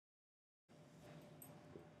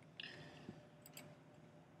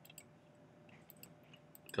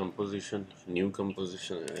composition, new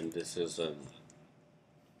composition, and this is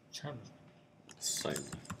Simon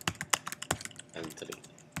Anthony.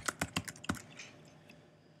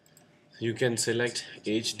 You can select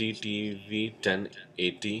HDTV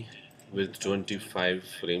 1080 with 25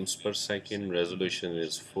 frames per second. Resolution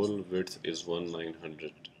is full, width is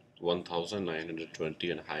 1920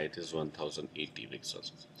 and height is 1080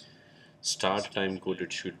 pixels. Start time code,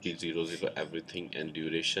 it should be 00 everything, and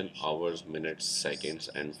duration hours, minutes, seconds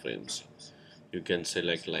and frames. You can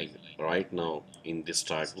select like right now in the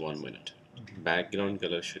start 1 minute. Background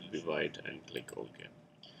color should be white and click OK.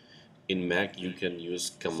 In Mac you can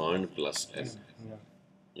use command plus N,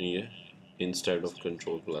 yeah, instead of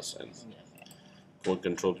control plus N, or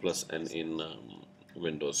control plus N in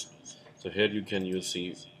Windows. So here you can use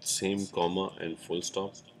the same comma and full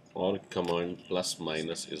stop, or command plus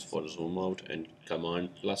minus is for zoom out and command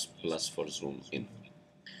plus plus for zoom in.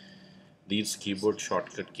 These keyboard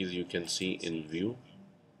shortcut keys you can see in view,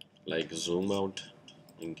 like zoom out,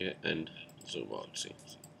 okay, and zoom out, see,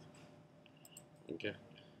 okay.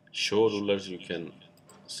 Show rulers you can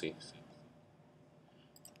see,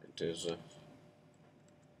 it is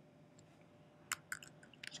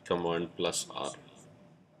command plus R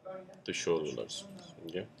to show rulers,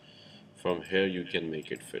 okay. From here you can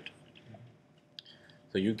make it fit.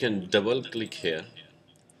 So you can double click here,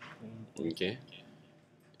 okay,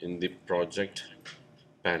 in the project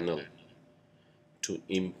panel to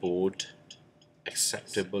import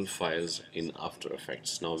acceptable files in After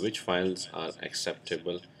Effects. Now which files are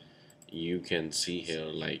acceptable you can see here,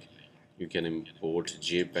 like you can import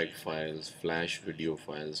JPEG files, Flash video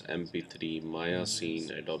files, MP3, Maya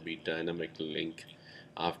Scene, Adobe Dynamic Link,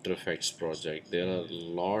 After Effects project. There are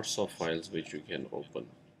lots of files which you can open,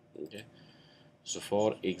 okay. So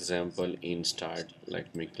for example, in start,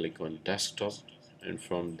 let me click on desktop, and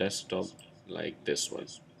from desktop, like this one.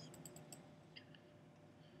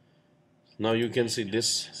 Now you can see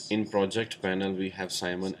this in project panel we have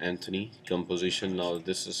Simon Anthony composition. Now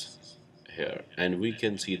this is here, and we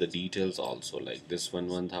can see the details also, like this one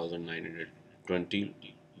 1920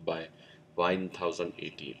 by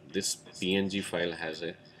 1080. This PNG file has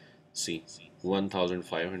a, see,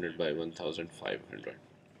 1500 by 1500.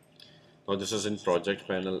 Now this is in project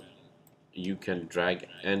panel. You can drag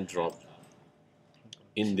and drop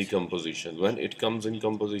in the composition. When it comes in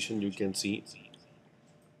composition, you can see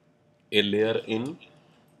a layer in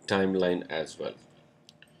timeline as well.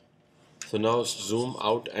 So now zoom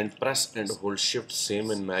out and press and hold shift,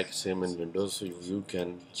 same in Mac, same in Windows, so you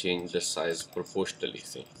can change the size proportionally.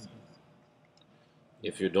 See,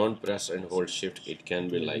 if you don't press and hold shift, it can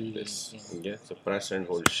be like this, okay. So press and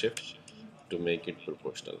hold shift to make it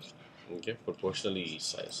proportional, okay, proportionally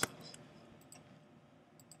size.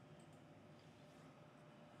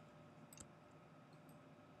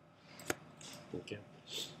 Okay,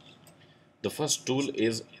 the first tool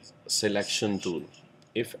is selection tool.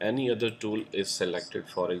 If any other tool is selected,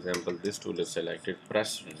 for example this tool is selected,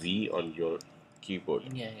 press V on your keyboard,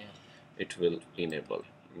 it will enable,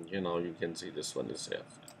 okay. Now you can see this one is there,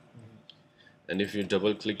 and if you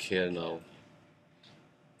double click here, now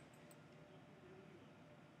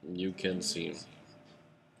you can see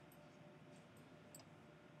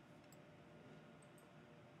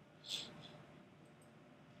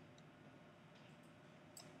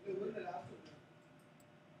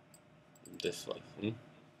this one.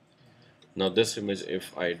 Now this image,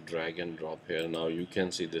 if I drag and drop here, now you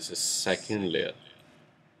can see this is second layer,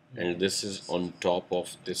 and this is on top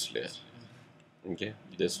of this layer, okay.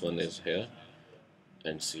 This one is here,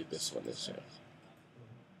 and see this one is here,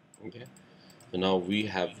 okay. So now we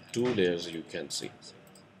have two layers, you can see,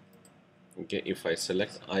 okay. If I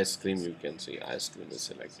select ice cream, you can see ice cream is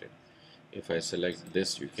selected. If I select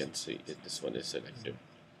this, you can see this one is selected.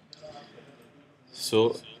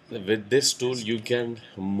 So with this tool you can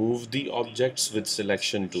move the objects with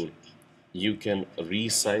selection tool. You can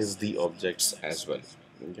resize the objects as well,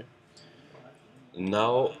 okay.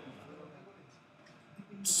 Now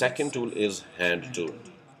second tool is hand tool.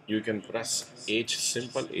 You can press H,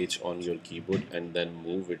 simple H on your keyboard, and then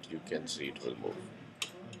move it. You can see it will move,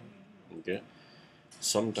 okay.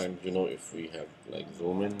 Sometimes, you know, if we have like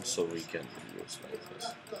zoom in, so we can use like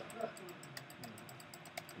this,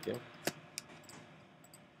 okay.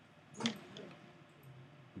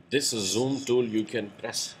 This zoom tool, you can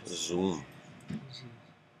press zoom,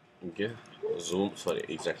 okay. Zoom, sorry,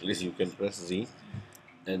 exactly, you can press Z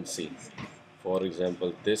and see. For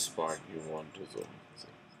example, this part you want to zoom, see.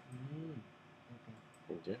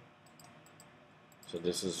 Okay. So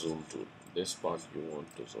this is zoom tool. This part you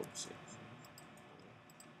want to zoom, see.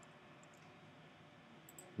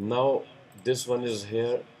 Now this one is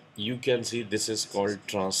here, you can see this is called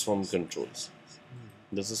transform controls.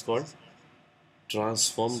 This is called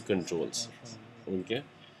transform controls. Okay,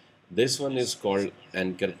 this one is called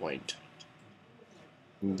anchor point.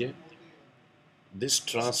 Okay, this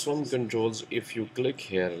transform controls, if you click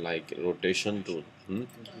here like rotation tool,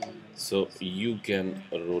 so you can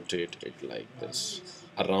rotate it like this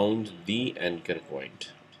around the anchor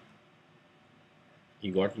point.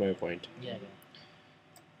 You got my point? Yeah,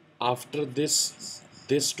 After this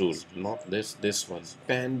tool, not this one,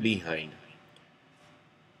 pan behind.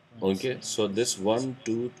 Okay, so this 1,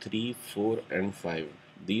 2, 3, 4 and 5,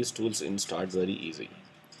 these tools in start very easy.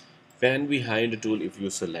 Pan behind tool, if you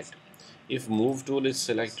select, if move tool is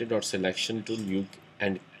selected or selection tool, you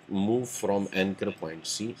and move from anchor point,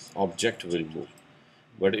 see object will move.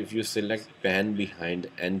 But if you select pan behind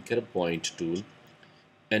anchor point tool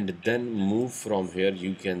and then move from here,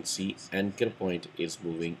 you can see anchor point is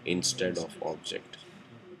moving instead of object.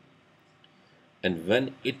 And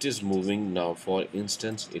when it is moving now, for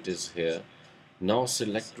instance it is here, now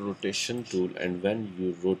select rotation tool, and when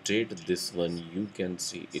you rotate this one, you can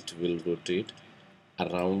see it will rotate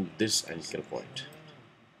around this anchor point.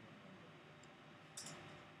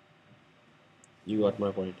 You got my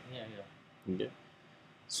point? yeah, Okay,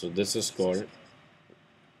 so this is called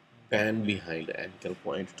pan behind anchor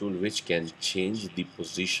point tool, which can change the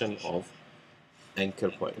position of anchor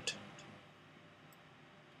point.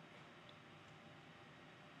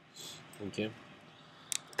 Okay,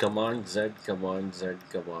 command Z, command Z,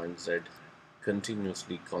 command Z,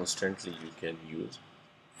 continuously, constantly you can use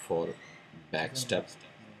for back step,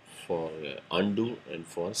 for undo, and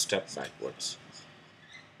for step backwards.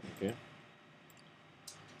 Okay,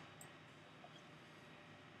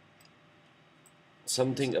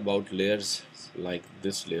 something about layers, like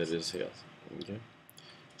this layer is here. Okay,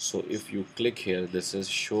 so if you click here, this is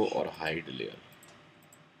show or hide layer.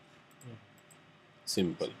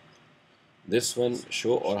 Simple. This one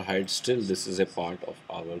show or hide, still this is a part of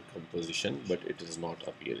our composition, but it is not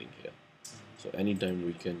appearing here. So anytime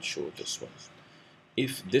we can show this one.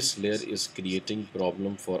 If this layer is creating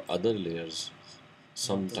problem for other layers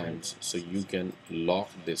sometimes, so you can lock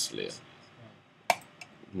this layer.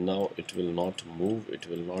 Now it will not move, it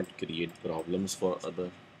will not create problems for other,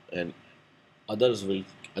 and others will,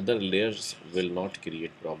 other layers will not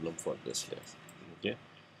create problem for this layer. Okay,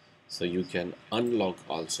 so you can unlock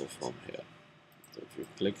also from here. So if you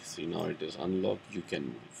click, see now it is unlocked, you can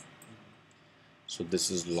move. So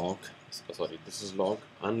this is lock, sorry, this is lock,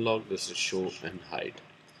 unlock, this is show and hide.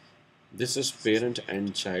 This is parent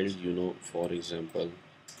and child, you know, for example,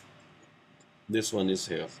 this one is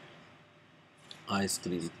here, ice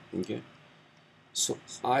cream. Okay, so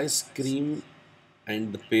ice cream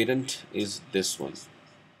and the parent is this one.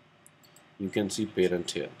 You can see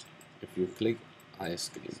parent here. If you click ice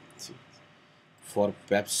cream, see, for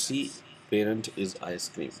Pepsi, parent is ice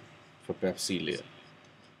cream for Pepsi layer.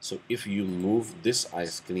 So if you move this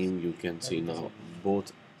ice cream, you can see now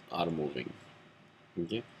both are moving.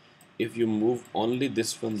 Okay, if you move only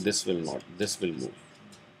this one, this will not, this will move.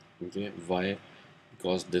 Okay, why?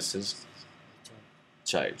 Because this is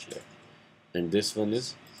child layer and this one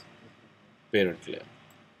is parent layer.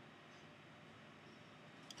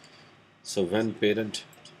 So when parent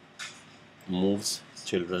moves,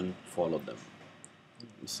 children follow them.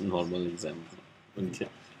 It's a normal example. Okay,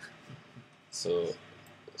 so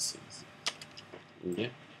see, okay,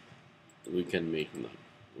 we can make none.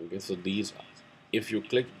 Okay, so these, if you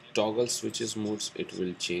click toggle switches modes, it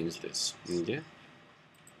will change this. Okay,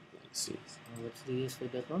 let's see, what's the use for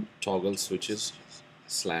that one? toggle switches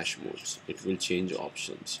slash modes, it will change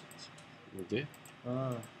options. Okay,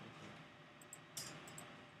 Ah,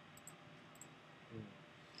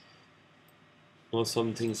 now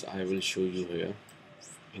some things I will show you here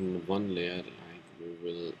in one layer. Like we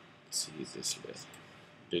will see this layer,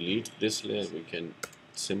 delete this layer, we can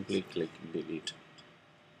simply click delete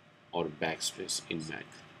or backspace in Mac.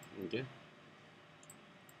 Okay,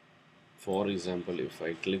 for example, if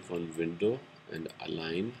I click on window and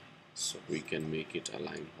align, so we can make it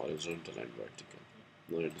align horizontal and vertical.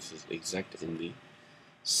 Now this is exact in the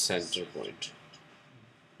center point.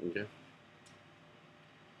 Okay,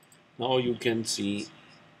 now you can see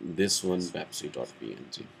this one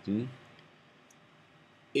Pepsi.png.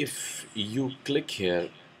 If you click here,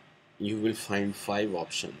 you will find 5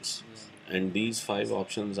 options, and these 5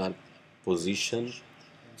 options are position,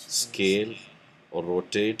 scale,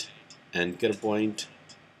 rotate, anchor point,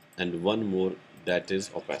 and one more, that is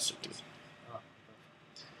opacity.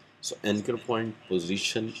 So anchor point,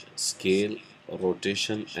 position, scale,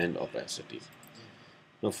 rotation, and opacity.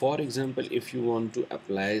 Now, for example, if you want to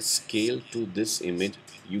apply scale to this image,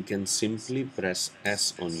 you can simply press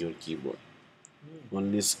S on your keyboard.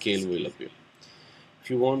 Only scale will appear. If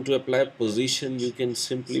you want to apply position, you can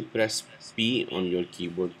simply press P on your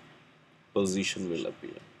keyboard. Position will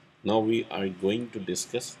appear. Now we are going to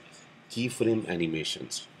discuss keyframe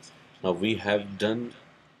animations. Now we have done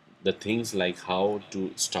the things like how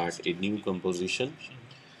to start a new composition,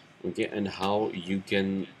 okay, and how you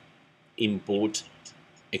can import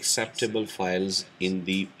acceptable files in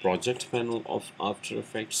the project panel of After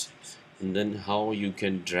Effects, and then how you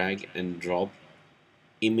can drag and drop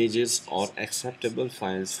images or acceptable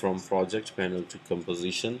files from project panel to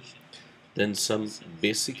composition. Then some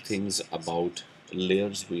basic things about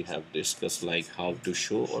layers we have discussed, like how to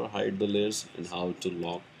show or hide the layers and how to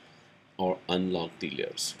lock or unlock the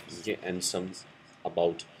layers, okay, and some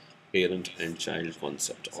about parent and child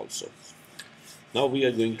concept also. Now we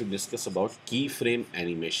are going to discuss about keyframe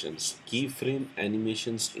animations. Keyframe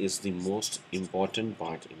animations is the most important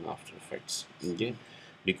part in After Effects, okay,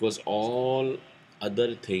 because all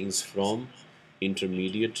other things from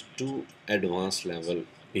intermediate to advanced level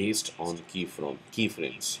based on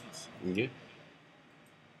keyframes, okay.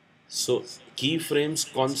 So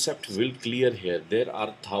keyframes concept will clear here. There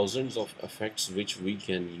are thousands of effects which we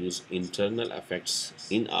can use internal effects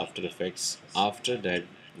in After Effects. After that,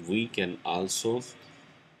 we can also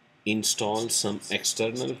install some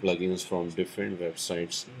external plugins from different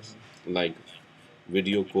websites like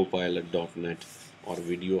videocopilot.net or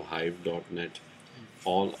videohive.net,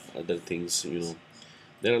 all other things,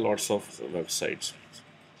 there are lots of websites.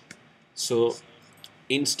 So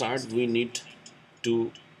in start we need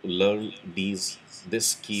to learn this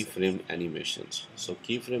keyframe animations. So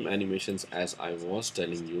keyframe animations, as I was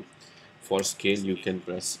telling you, for scale you can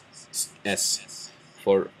press S,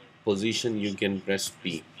 for position you can press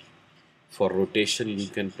P, for rotation you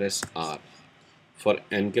can press R, for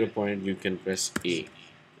anchor point you can press A,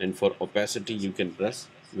 and for opacity you can press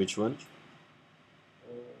which one?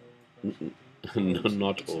 Opacity. Oh, No,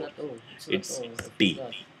 not it's O, not O. It's not it's O. I T.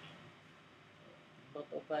 forgot. But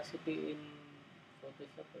opacity in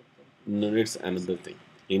Photoshop, I think No, it's another thing.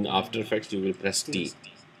 In After Effects you will press T. T.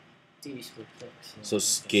 T is for text. So Okay.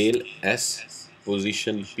 scale S,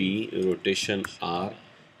 position P, rotation R,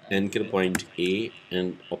 And anchor point A,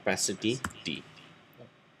 and opacity T.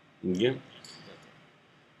 Okay. got it.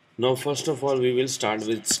 Now first of all we will start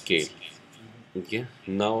with scale. Okay.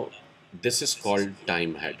 Now this is called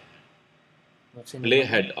time head. What's the name again?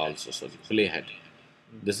 Playhead also, sorry, playhead.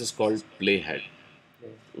 This is called playhead.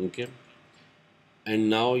 Okay. Okay. And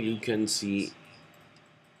now you can see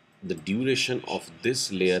the duration of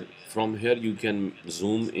this layer. From here you can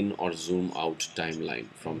zoom in or zoom out timeline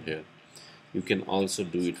from here. You can also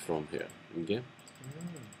do it from here, okay.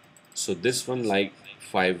 So this one like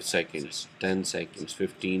 5 seconds, 10 seconds,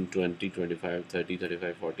 15, 20, 25, 30,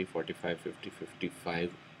 35, 40, 45, 50,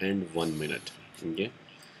 55, and 1 minute, okay.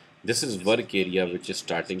 This is work area which is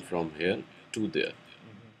starting from here to there,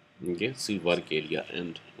 okay. See work area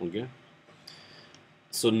and okay.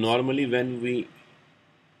 So normally when we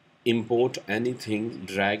import anything,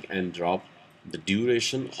 drag and drop, the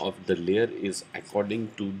duration of the layer is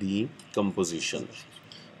according to the composition, Composition.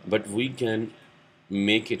 but we can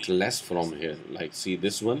make it less from here, like see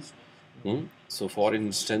this one. So for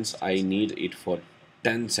instance I need it for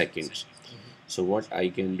 10 seconds. So what I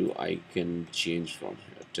can do, I can change from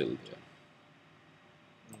here till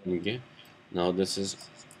there, okay. Now this is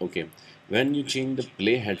okay. When you change the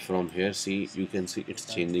playhead from here, see you can see it's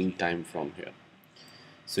changing time from here.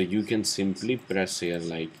 So you can simply press here,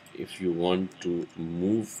 like if you want to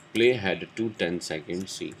move playhead to 10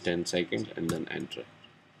 seconds, see 10 seconds and then enter.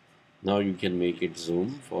 Now you can make it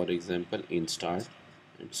zoom, for example, in start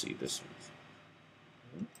and see this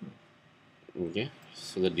one. Okay,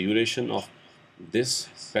 so the duration of this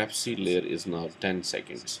Pepsi layer is now 10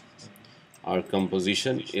 seconds. Our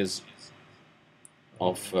composition is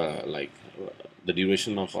of the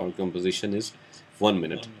duration of our composition is 1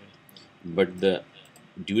 minute, but the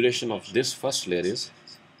duration of this first layer is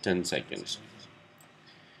 10 seconds.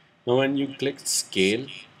 Now when you click scale,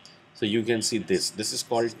 so you can see this is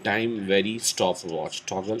called time vary stopwatch,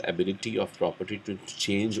 toggle ability of property to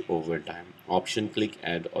change over time, option click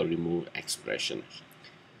add or remove expression.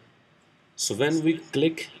 So when we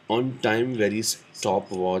click on time vary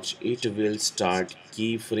stopwatch, it will start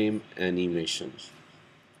keyframe animation.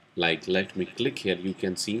 Like let me click here, you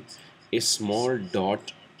can see a small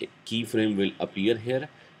dot keyframe will appear here,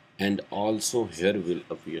 and also here will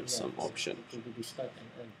appear Yeah, some option. it will be the start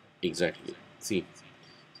and end. Exactly, see.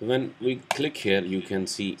 So when we click here, you can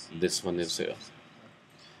see this one is here.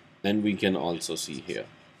 and we can also see here.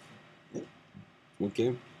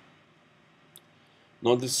 Okay,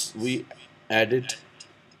 now this we added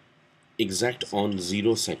exact on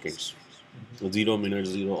 0 seconds, 0 minutes,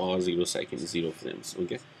 0 hours, 0 seconds, 0 frames.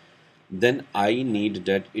 Okay, then I need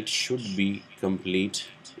that it should be complete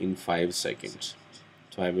in 5 seconds.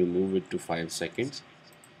 So I will move it to 5 seconds.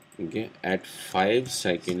 Okay, at 5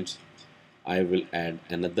 seconds I will add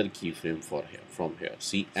another keyframe for here from here.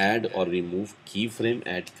 See, add or remove keyframe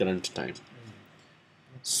at current time.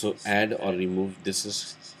 So add or remove, this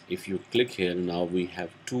is, if you click here, now we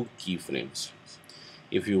have two keyframes.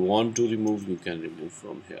 If you want to remove, you can remove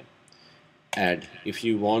from here. Add, if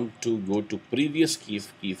you want to go to previous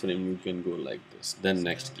keyframe, you can go like this, then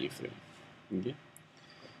next keyframe. Okay,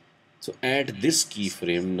 so add this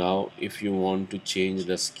keyframe. Now if you want to change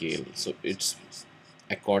the scale, so it's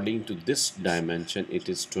according to this dimension, it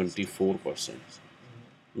is 24%.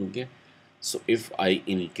 Okay, so if I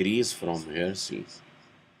increase from here, see,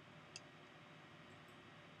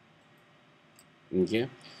 okay,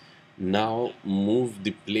 now move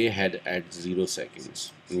the playhead at 0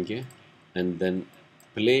 seconds. Okay, and then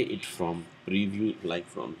play it from preview, like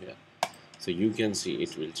from here, so you can see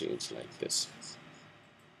it will change like this.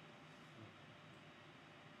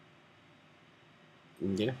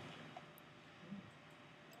 Okay,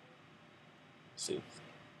 see.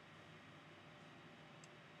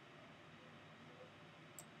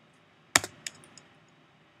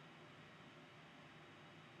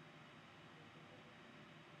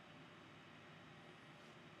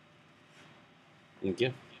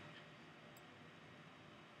 Okay,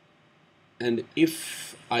 and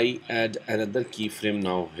if I add another keyframe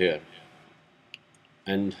now here,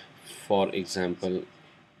 and for example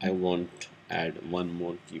I want to add one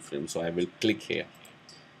more keyframe, so I will click here.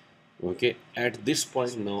 Okay, at this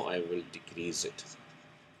point now I will decrease it,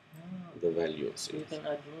 Ah, the value. so See, you can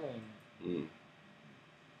add more.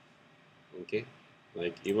 okay,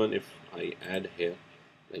 like even if I add here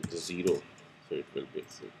like 0, so it will be,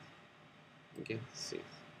 see, okay, see.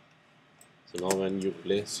 So now when you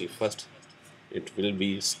play, see, first it will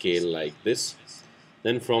be scale like this,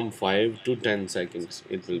 then from 5 to 10 seconds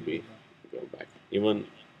it will be go back, even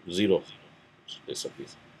 0 disappear.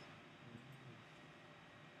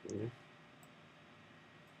 Okay.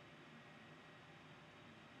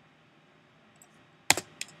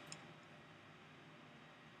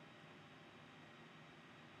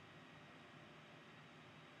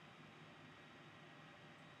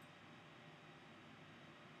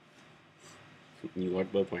 You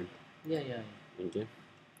got my point. Yeah, yeah, Okay,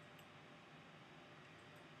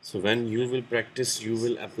 so when you will practice, you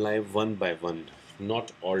will apply one by one,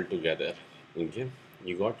 not all together. Okay,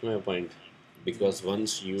 you got my point, because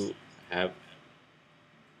once you have,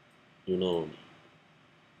 you know,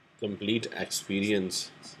 complete experience,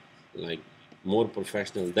 like more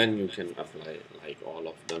professional, then you can apply like all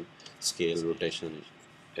of them, scale, rotation,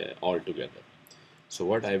 all together. So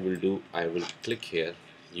what I will do, I will click here.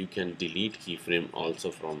 You can delete keyframe also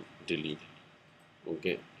from delete.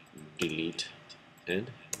 Okay, delete and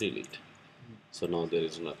delete. So now there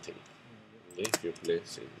is nothing. Okay, if you play,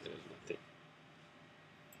 see, there is nothing.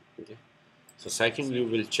 Okay, so second you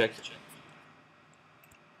will check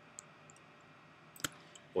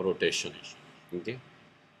for rotation. Okay,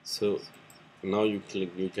 so now you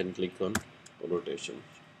can click on rotation.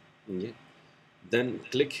 Okay, then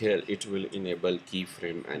click here, it will enable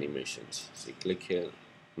keyframe animations. See, click here.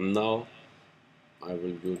 Now I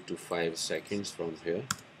will go to 5 seconds from here.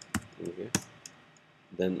 Okay,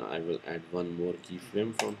 then I will add one more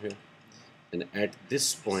keyframe from here, and at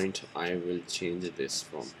this point I will change this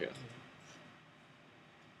from here.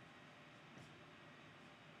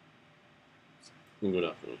 Good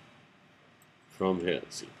afternoon. From here,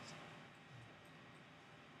 see,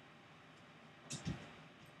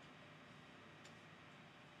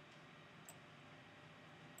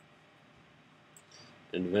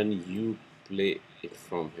 and when you play it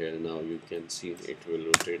from here, now you can see it will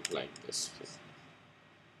rotate like this. yeah.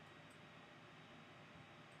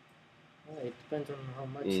 It depends on how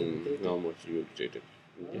much you rotate How it. much you rotate it.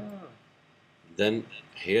 Okay, Ah, then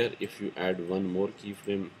here if you add one more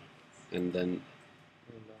keyframe and then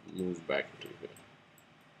hold on. move back to here,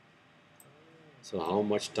 so how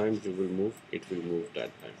much time you will move, it will move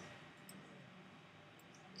that time.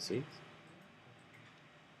 See,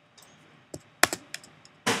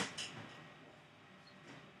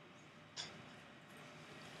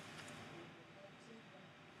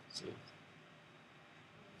 see,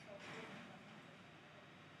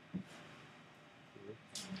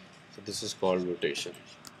 so this is called rotation.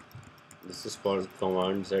 This is called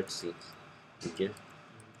command Z. See, okay,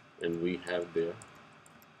 and we have there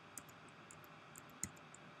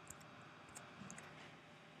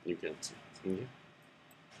You can see. Okay.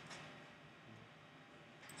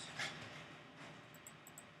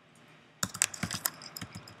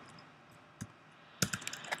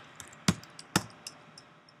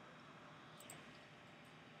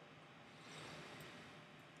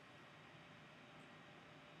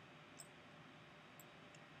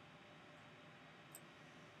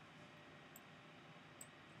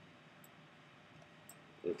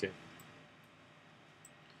 Okay.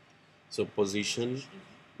 So position,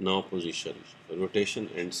 now position, rotation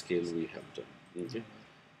and scale we have done. Okay.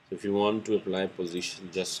 So if you want to apply position,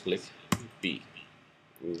 just click P.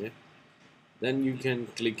 Okay. Then you can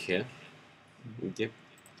click here. Okay.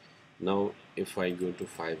 Now if I go to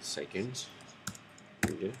 5 seconds,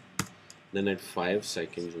 okay, then at 5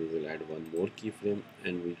 seconds we will add one more keyframe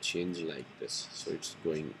and we change like this. So it's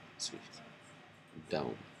going, see,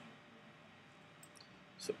 down.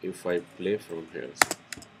 So if I play from here,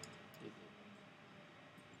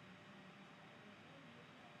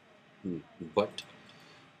 but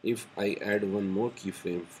if I add one more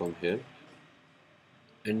keyframe from here,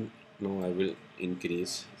 and now I will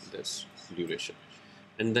increase this duration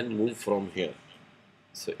and then move from here.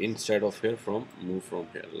 So instead of here, from move from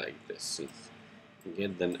here like this. See, okay,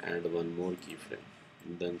 then add one more keyframe,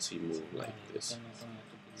 then see, move like this.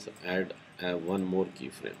 So add one more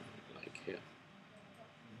keyframe like here.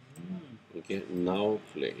 Okay, now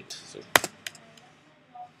play it. So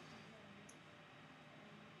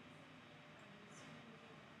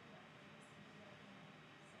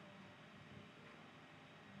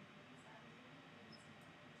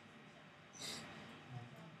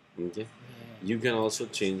okay, you can also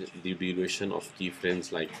change the duration of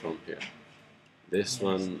keyframes like from here. This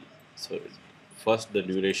one, so first the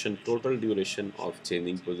duration, total duration of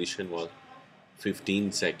changing position was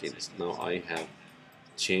 15 seconds. Now I have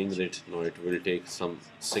changed it. Now it will take some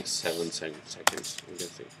 6 7 seconds. You can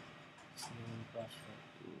see.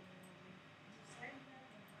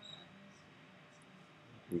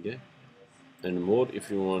 Okay, and more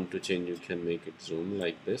if you want to change, you can make it zoom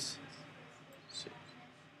like this. See,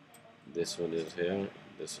 this one is here,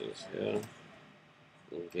 this is here.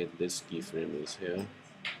 Okay, this keyframe is here,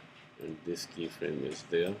 and this keyframe is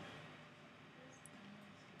there,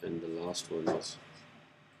 and the last one is,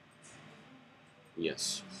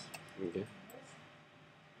 yes. Okay,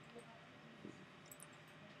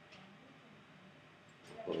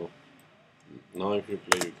 oh, now if you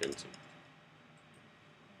play, you can see.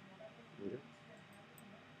 Okay.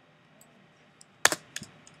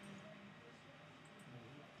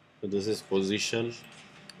 So this is position,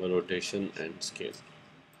 rotation and scale.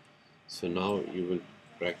 So now you will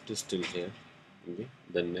practice till here. Okay.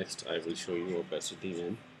 Then next I will show you opacity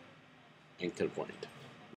and anchor point.